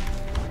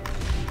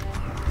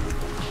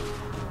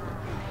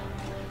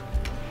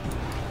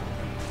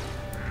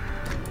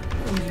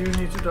 And you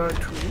need to die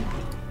too.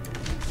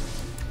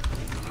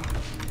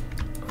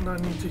 And I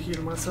need to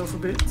heal myself a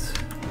bit.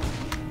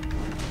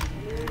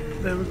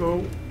 There we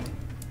go.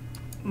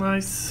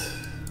 Nice.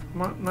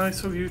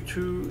 Nice of you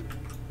to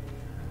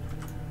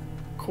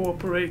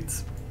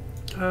cooperate.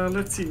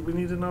 Let's see, we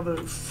need another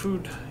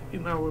food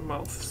in our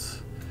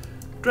mouths.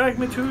 Drag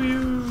me to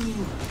you!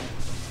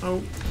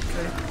 Oh,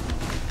 okay.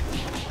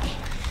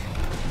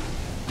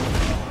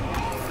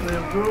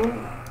 There we go.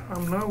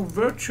 I'm now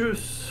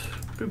virtuous.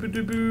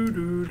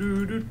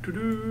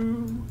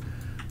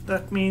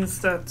 That means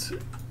that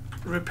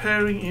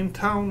repairing in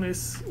town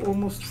is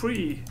almost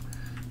free.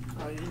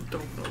 I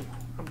don't know.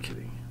 I'm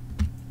kidding.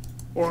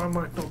 Or I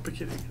might not be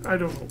kidding. I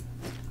don't know.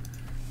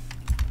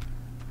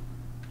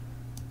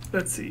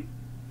 Let's see.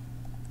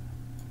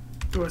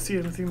 Do I see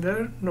anything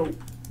there? No.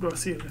 Do I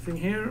see anything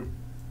here?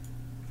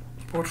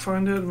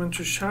 Sportfinder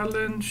Adventure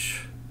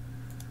Challenge.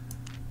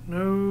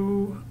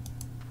 No.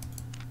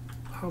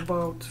 How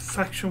about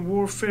Faction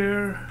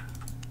Warfare?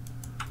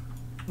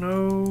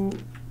 No.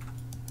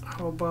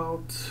 How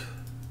about...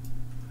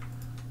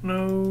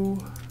 No.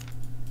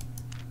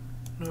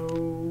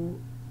 No.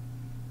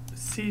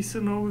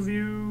 Season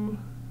overview.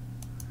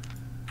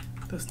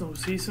 There's no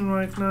season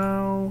right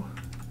now.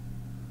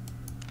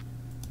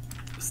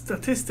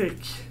 Statistic.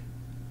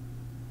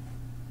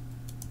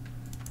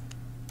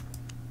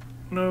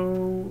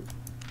 No.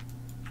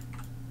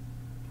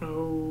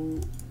 No.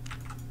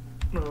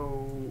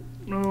 No.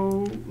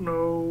 No.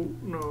 No.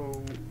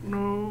 No.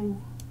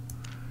 No.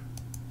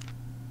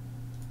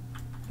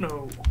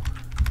 No.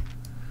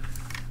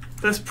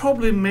 There's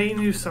probably a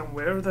menu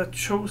somewhere that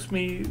shows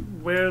me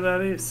where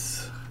that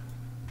is.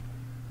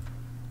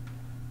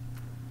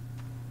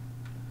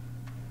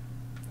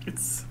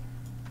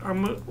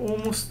 I'm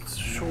almost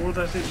sure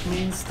that it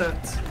means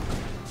that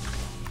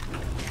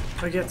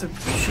I get a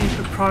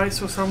cheaper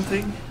price or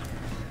something,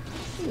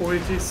 or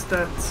it is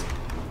that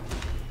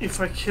if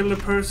I kill a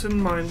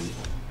person my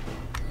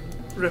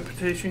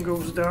reputation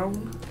goes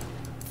down,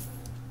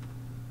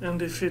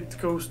 and if it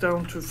goes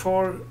down too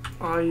far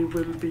I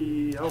will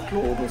be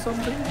outlawed or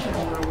something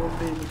and I won't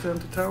be able to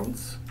enter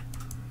towns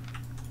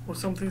or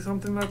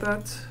something like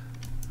that.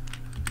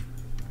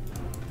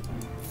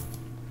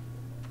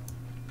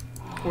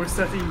 Or is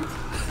that Eve?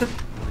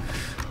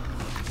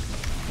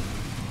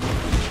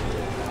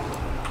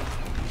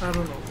 I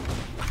don't know.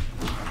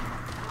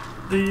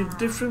 The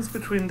difference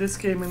between this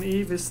game and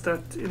Eve is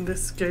that in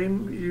this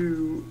game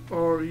you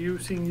are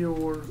using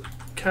your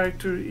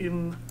character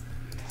in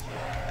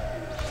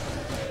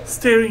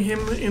steering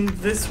him in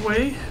this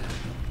way,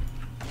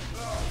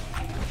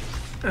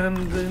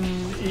 and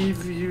in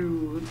Eve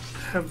you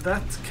have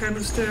that kind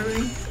of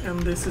steering, and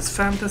this is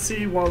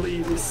fantasy while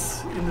Eve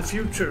is in the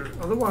future.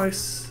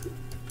 Otherwise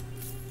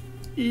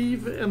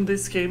Eve and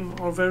this game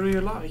are very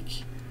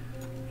alike,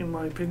 in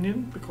my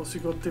opinion, because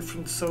you got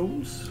different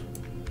zones.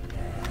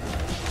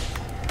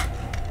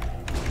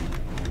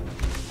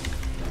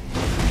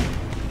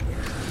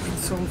 Different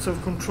zones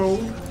of control.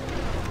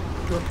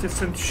 You got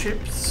different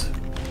ships,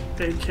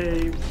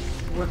 AK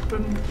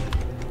weapon.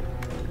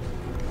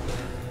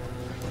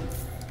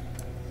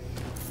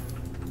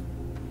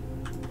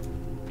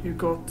 You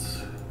got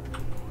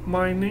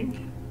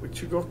mining,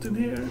 which you got in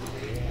here.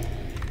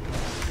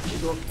 You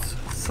got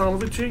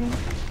salvaging,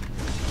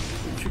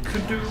 which you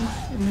could do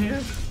in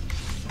here,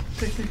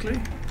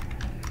 technically.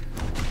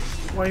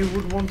 Why you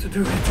would want to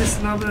do it is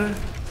another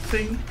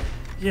thing.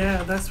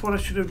 Yeah, that's what I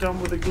should have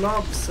done with the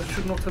gloves. I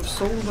should not have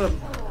sold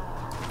them.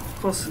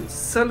 Because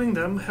selling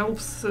them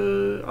helps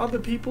other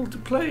people to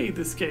play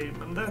this game,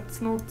 and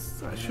that's not...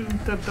 I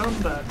shouldn't have done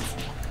that.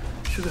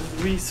 Should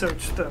have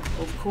researched them,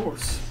 of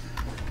course.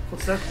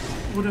 Because that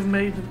would have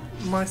made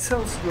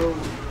myself grow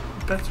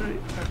better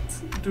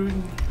at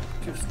doing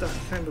just that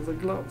kind of a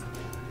glove.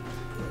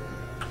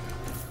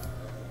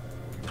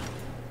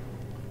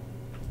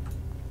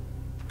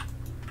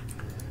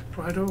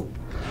 Righto.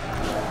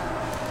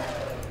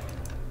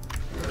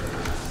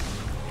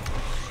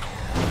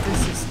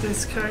 This is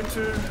this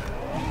character.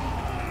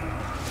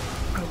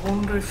 I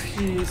wonder if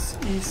he is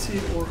easy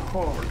or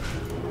hard.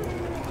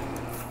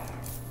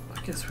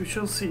 I guess we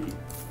shall see.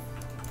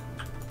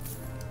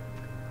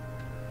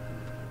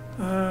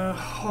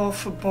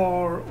 Half a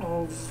bar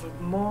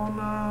of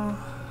mana.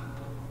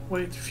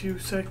 Wait a few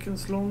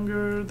seconds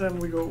longer, then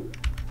we go.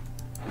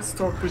 Let's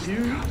start with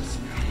you.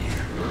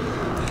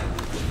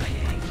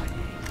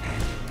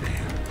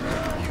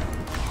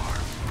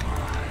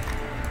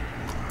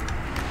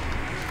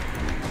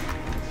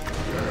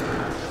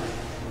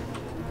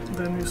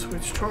 Then you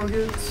switch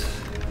target.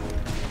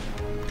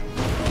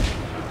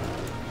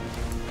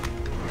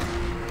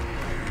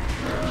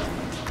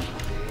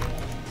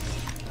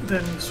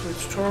 Then you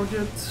switch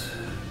target.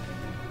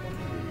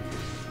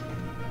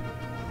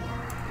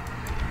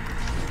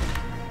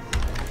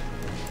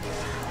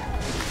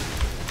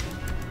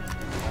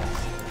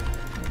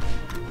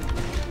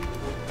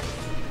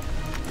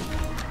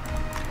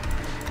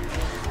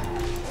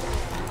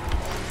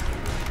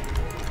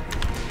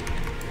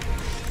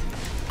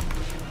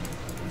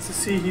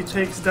 See, he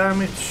takes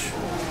damage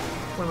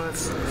when I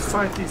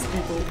fight these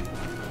people.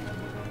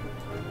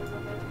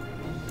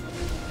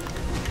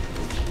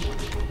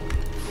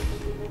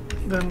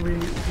 Then we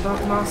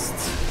bloodlust.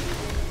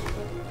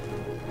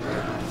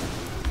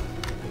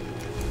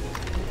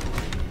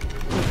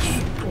 Which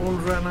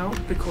ran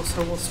out because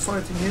I was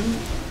fighting him.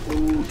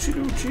 Oochie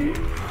doochie.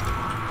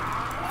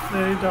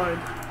 There he died.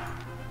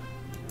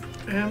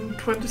 And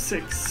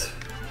 26.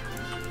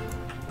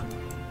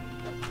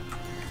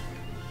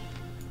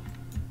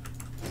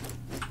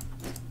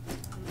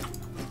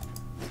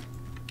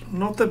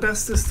 Not the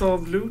bestest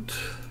of loot.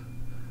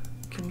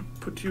 Can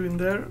put you in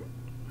there.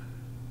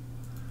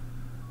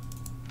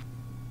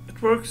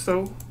 It works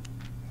though.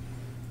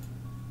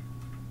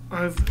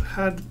 I've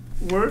had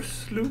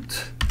worse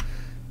loot,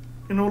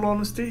 in all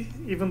honesty,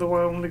 even though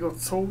I only got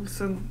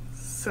souls and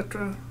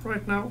etc.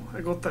 right now.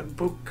 I got that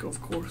book,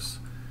 of course.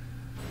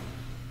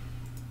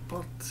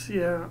 But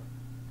yeah.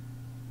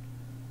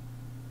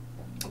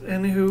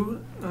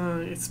 Anywho,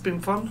 it's been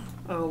fun.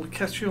 I'll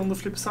catch you on the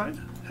flip side.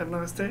 Have a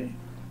nice day.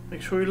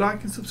 Make sure you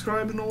like and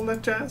subscribe and all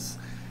that jazz.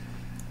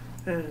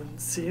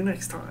 And see you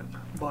next time.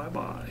 Bye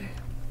bye.